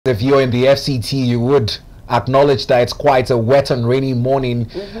If you're in the FCT, you would acknowledge that it's quite a wet and rainy morning.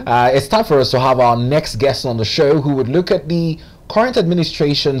 It's time for us to have our next guest on the show who would look at the current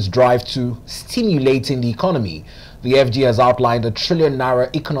administration's drive to stimulating the economy. The FG has outlined a ₦1 trillion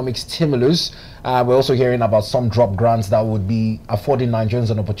economic stimulus. We're also hearing about some drop grants that would be affording Nigerians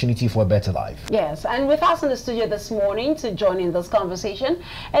an opportunity for a better life. Yes, and with us in the studio this morning to join in this conversation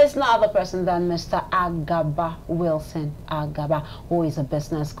is no other person than Mr. Agaba Wilson Agaba, who is a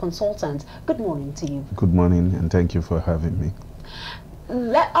business consultant. Good morning to you. Good morning, and thank you for having me.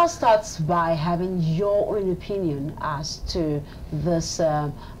 Let us start by having your own opinion as to this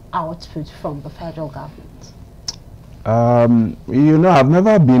output from the federal government. You know, I've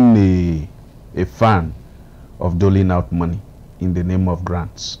never been a fan of doling out money in the name of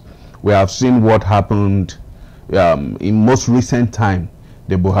grants. We have seen what happened in most recent time.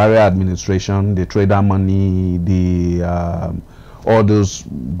 The Buhari administration, the trader money, the all those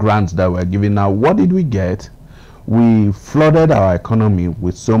grants that were given out. What did we get? We flooded our economy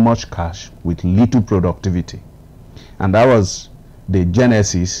with so much cash with little productivity, and that was the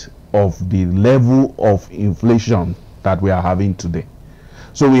genesis of the level of inflation that we are having today.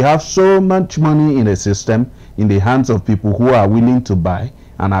 So we have so much money in the system, in the hands of people who are willing to buy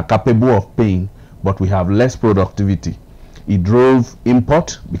and are capable of paying, but we have less productivity. It drove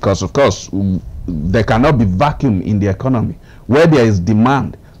import because, of course, there cannot be vacuum in the economy. Where there is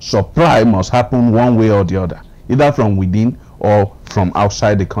demand, supply must happen one way or the other, either from within or from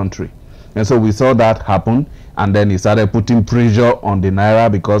outside the country. And so we saw that happen, and then it started putting pressure on the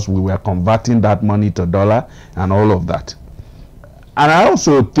naira because we were converting that money to dollar and all of that. And I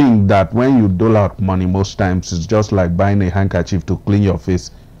also think that when you dole out money, most times it's just like buying a handkerchief to clean your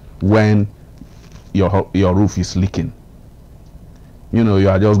face when your roof is leaking. You know, you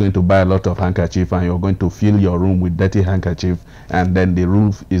are just going to buy a lot of handkerchief and you're going to fill your room with dirty handkerchief, and then the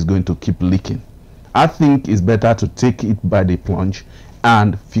roof is going to keep leaking. I think it's better to take it by the plunge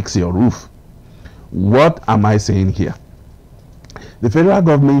and fix your roof. What am I saying here? The federal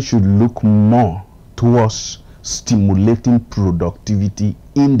government should look more towards stimulating productivity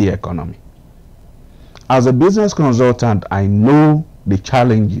in the economy. As a business consultant, I know the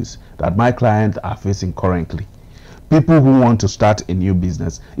challenges that my clients are facing currently. People who want to start a new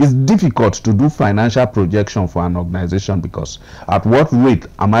business, it's difficult to do financial projection for an organization because at what rate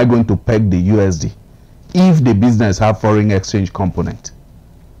am I going to peg the USD if the business have foreign exchange component?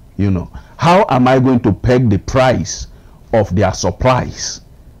 You know, how am I going to peg the price of their supplies?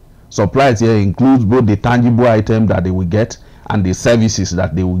 Supplies here includes both the tangible item that they will get and the services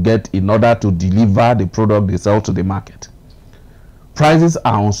that they will get in order to deliver the product they sell to the market. Prices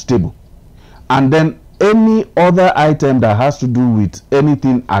are unstable. And then any other item that has to do with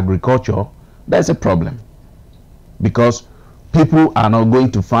anything agriculture, there's a problem. Because people are not going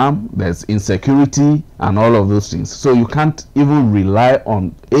to farm, there's insecurity and all of those things. So you can't even rely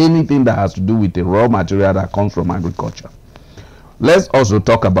on anything that has to do with the raw material that comes from agriculture. Let's also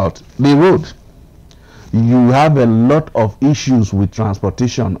talk about the road. You have a lot of issues with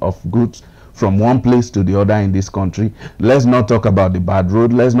transportation of goods from one place to the other in this country. Let's not talk about the bad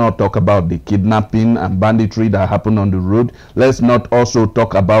road. Let's not talk about the kidnapping and banditry that happen on the road. Let's not also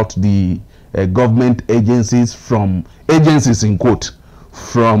talk about the government agencies, from agencies in quote,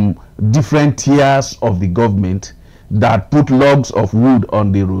 from different tiers of the government that put logs of wood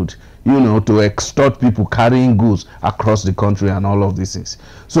on the road, you know, to extort people carrying goods across the country and all of these things.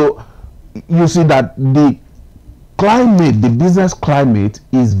 So you see that the climate, the business climate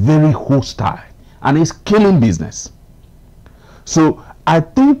is very hostile and it's killing business. So I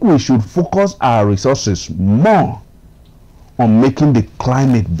think we should focus our resources more on making the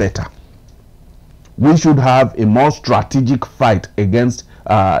climate better. We should have a more strategic fight against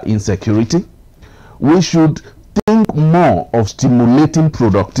insecurity. We should think more of stimulating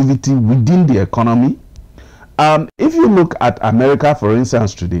productivity within the economy. If you look at America, for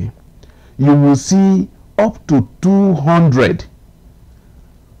instance, today, you will see up to 200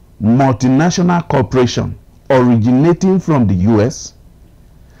 multinational corporations originating from the US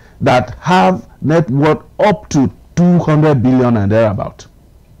that have net worth up to 200 billion and thereabout.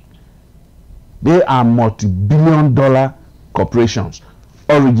 They are multi-billion-dollar corporations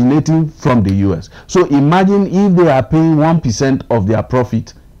originating from the US. So imagine if they are paying 1% of their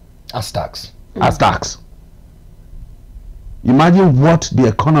profit as tax. As tax. Imagine what the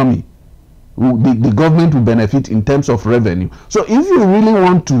economy, the government will benefit in terms of revenue. So if you really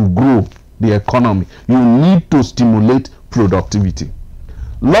want to grow the economy, you need to stimulate productivity.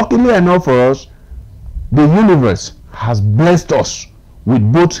 Luckily enough for us, the universe has blessed us with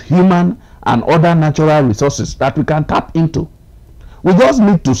both human and other natural resources that we can tap into. We just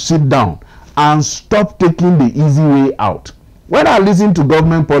need to sit down and stop taking the easy way out. When I listen to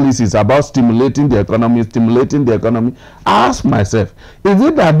government policies about stimulating the economy, I ask myself, is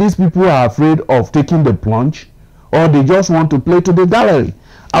it that these people are afraid of taking the plunge, or they just want to play to the gallery?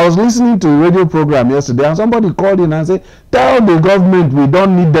 I was listening to a radio program yesterday, and somebody called in and said, tell the government we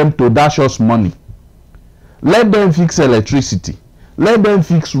don't need them to dash us money. Let them fix electricity. Let them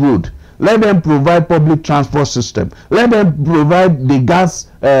fix road. Let them provide public transport system. Let them provide the gas,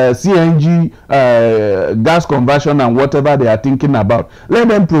 CNG, gas conversion and whatever they are thinking about. Let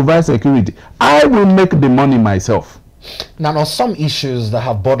them provide security. I will make the money myself. Now, on some issues that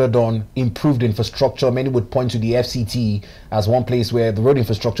have bordered on improved infrastructure, many would point to the FCT as one place where the road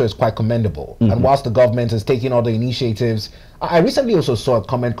infrastructure is quite commendable. And whilst the government is taking other initiatives, I recently also saw a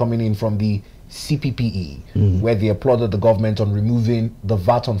comment coming in from the CPPE, where they applauded the government on removing the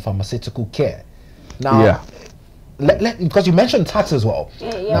VAT on pharmaceutical care. Now, because you mentioned tax as well.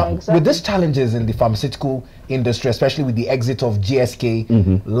 Now, exactly. With these challenges in the pharmaceutical industry, especially with the exit of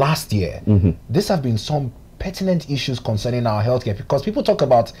GSK last year, these have been some pertinent issues concerning our healthcare, because people talk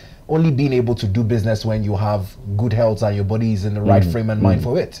about only being able to do business when you have good health and your body is in the right frame and mind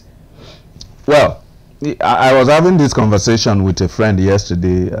for it. Well, I was having this conversation with a friend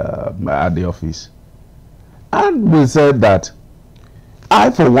yesterday at the office, and we said that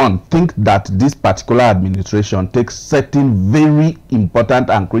I, for one, think that this particular administration takes certain very important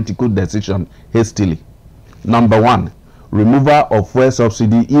and critical decisions hastily. Number one, removal of fuel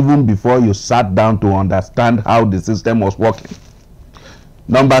subsidy even before you sat down to understand how the system was working.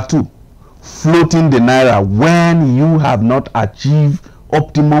 Number two, floating the naira when you have not achieved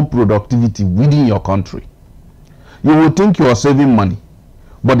optimum productivity within your country. You will think you are saving money,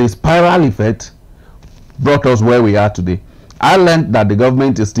 but the spiral effect brought us where we are today. I learned that the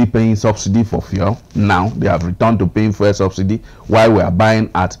government is still paying subsidy for fuel. Now they have returned to paying fuel subsidy while we are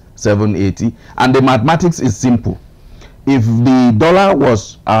buying at 780, and the mathematics is simple. If the dollar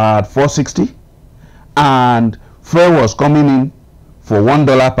was at 460 and fuel was coming in for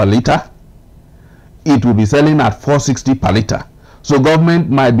 $1 per liter, it will be selling at 460 per liter. So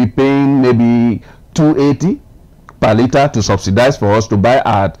government might be paying maybe 280 per liter to subsidize for us to buy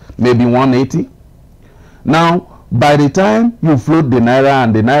at maybe 180. Now, by the time you float the naira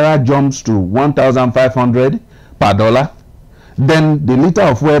and the naira jumps to 1,500 per dollar, then the liter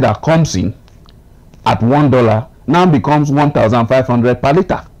of fuel that comes in at $1 now becomes 1,500 per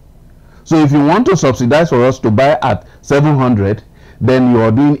liter. So if you want to subsidize for us to buy at 700, then you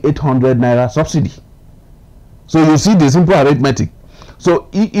are doing 800 naira subsidy. So you see the simple arithmetic. So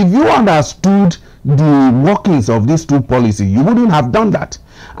if you understood the workings of these two policies, you wouldn't have done that.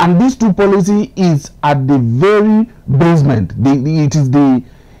 And these two policies is at the very basement. It is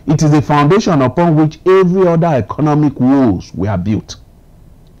the foundation upon which every other economic woes were built.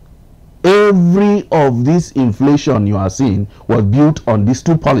 Every of this inflation you are seeing was built on these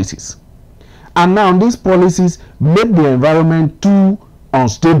two policies. And now these policies made the environment too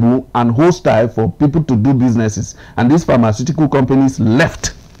unstable and hostile for people to do businesses, and these pharmaceutical companies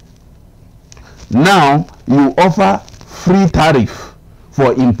left. Now you offer free tariff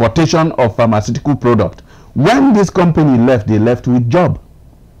for importation of pharmaceutical product. When this company left, they left with job.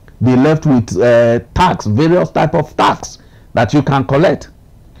 They left with tax, various type of tax that you can collect.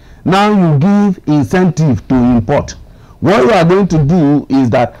 Now you give incentive to import. What you are going to do is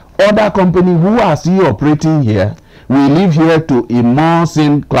that other companies who are still operating here will live here to a more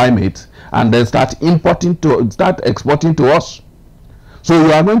sane climate, and then start exporting to us. So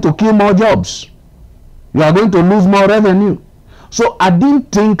you are going to kill more jobs. You are going to lose more revenue. So I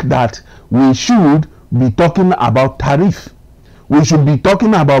didn't think that we should be talking about tariff. We should be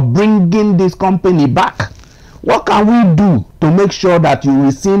talking about bringing this company back. What can we do to make sure that you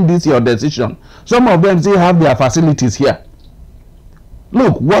rescind this your decision? Some of them still have their facilities here.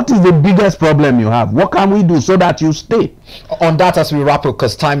 Look, what is the biggest problem you have? What can we do so that you stay? On that, as we wrap up,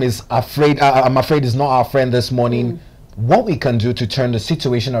 because time is I'm afraid is not our friend this morning. What we can do to turn the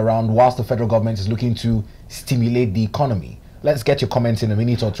situation around whilst the federal government is looking to stimulate the economy. Let's get your comments in a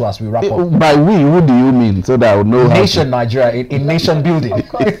minute or two as we wrap up. By we, who do you mean? So that I would know. Nation Nigeria, in nation building.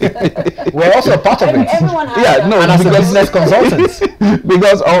 We're also a part of it. Everyone has and as a business consultants.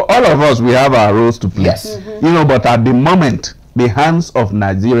 Because all of us, we have our roles to play. Yes. You know, but at the moment, the hands of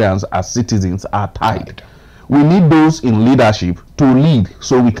Nigerians as citizens are tied. We need those in leadership to lead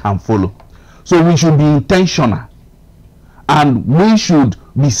so we can follow. So we should be intentional, and we should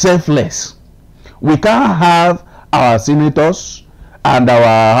be selfless. We can't have our senators and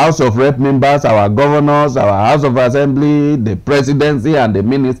our House of Rep members, our governors, our House of Assembly, the presidency and the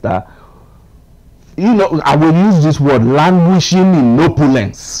minister you know, I will use this word, languishing in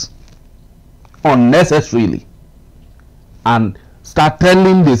opulence unnecessarily, and start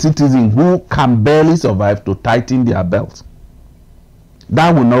telling the citizens who can barely survive to tighten their belts.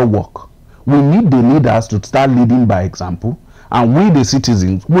 That will not work. We need the leaders to start leading by example, and we, the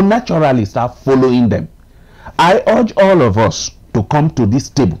citizens, will naturally start following them. I urge all of us to come to this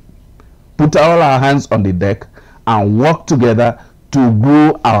table, put all our hands on the deck, and work together to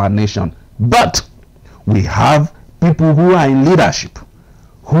grow our nation. But we have people who are in leadership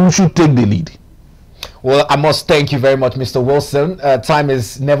who should take the lead. Well, I must thank you very much, Mr. Wilson. Time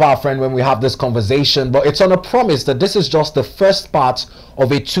is never our friend when we have this conversation, but it's on a promise that this is just the first part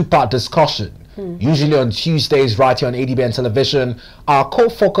of a two-part discussion. Usually on Tuesdays, right here on ADBN television, our core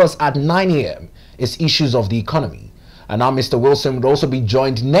focus at 9 a.m. is issues of the economy. And now Mr. Wilson would also be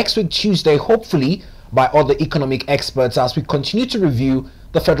joined next week, Tuesday, hopefully, by other economic experts as we continue to review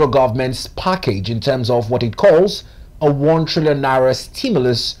the federal government's package in terms of what it calls a 1 trillion naira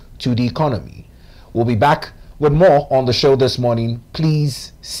stimulus to the economy. We'll be back with more on the show this morning.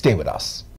 Please stay with us.